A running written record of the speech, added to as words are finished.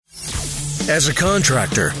As a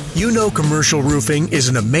contractor, you know commercial roofing is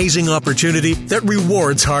an amazing opportunity that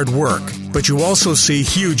rewards hard work. But you also see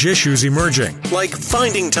huge issues emerging, like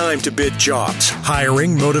finding time to bid jobs,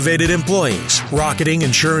 hiring motivated employees, rocketing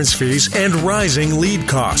insurance fees, and rising lead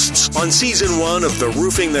costs. On Season 1 of the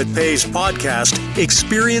Roofing That Pays podcast,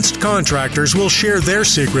 experienced contractors will share their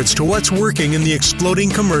secrets to what's working in the exploding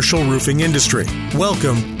commercial roofing industry.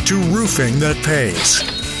 Welcome to Roofing That Pays.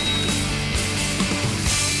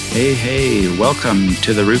 Hey, welcome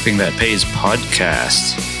to the Roofing That Pays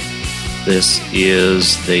podcast. This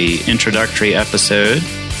is the introductory episode,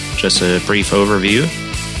 just a brief overview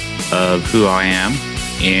of who I am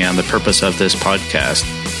and the purpose of this podcast.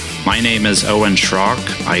 My name is Owen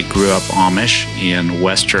Schrock. I grew up Amish in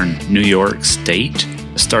Western New York State.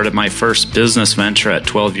 Started my first business venture at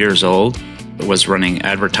 12 years old. I was running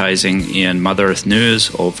advertising in Mother Earth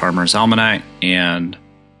News, Old Farmer's Almanac, and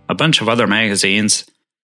a bunch of other magazines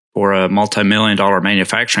for a multi-million-dollar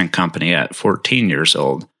manufacturing company at 14 years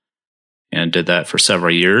old, and did that for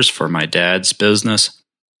several years for my dad's business,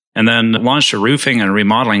 and then launched a roofing and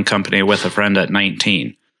remodeling company with a friend at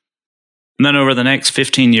 19. And then over the next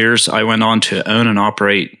 15 years, I went on to own and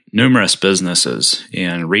operate numerous businesses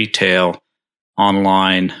in retail,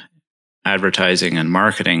 online, advertising, and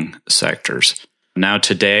marketing sectors. Now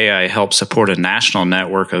today, I help support a national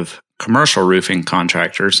network of commercial roofing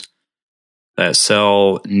contractors that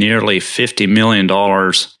sell nearly $50 million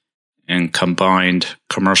in combined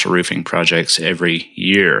commercial roofing projects every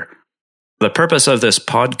year. The purpose of this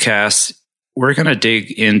podcast, we're going to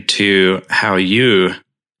dig into how you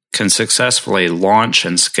can successfully launch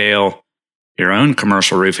and scale your own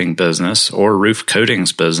commercial roofing business or roof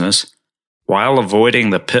coatings business while avoiding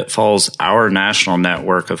the pitfalls our national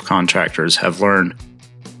network of contractors have learned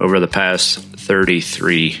over the past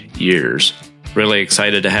 33 years. Really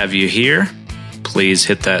excited to have you here. Please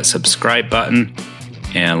hit that subscribe button,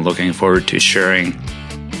 and looking forward to sharing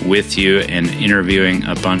with you and interviewing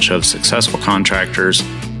a bunch of successful contractors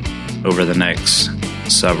over the next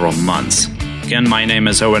several months. Again, my name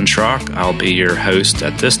is Owen Schrock. I'll be your host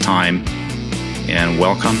at this time, and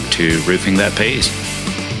welcome to Roofing That Pays.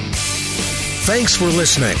 Thanks for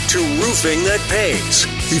listening to Roofing That Pays.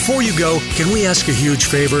 Before you go, can we ask a huge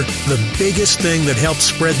favor? The biggest thing that helps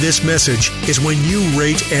spread this message is when you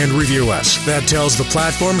rate and review us. That tells the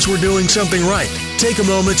platforms we're doing something right. Take a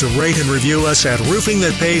moment to rate and review us at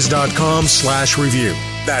roofingthatpays.com/review.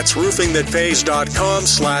 That's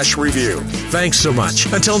roofingthatpays.com/review. Thanks so much.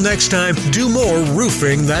 Until next time, do more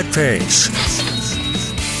roofing that pays.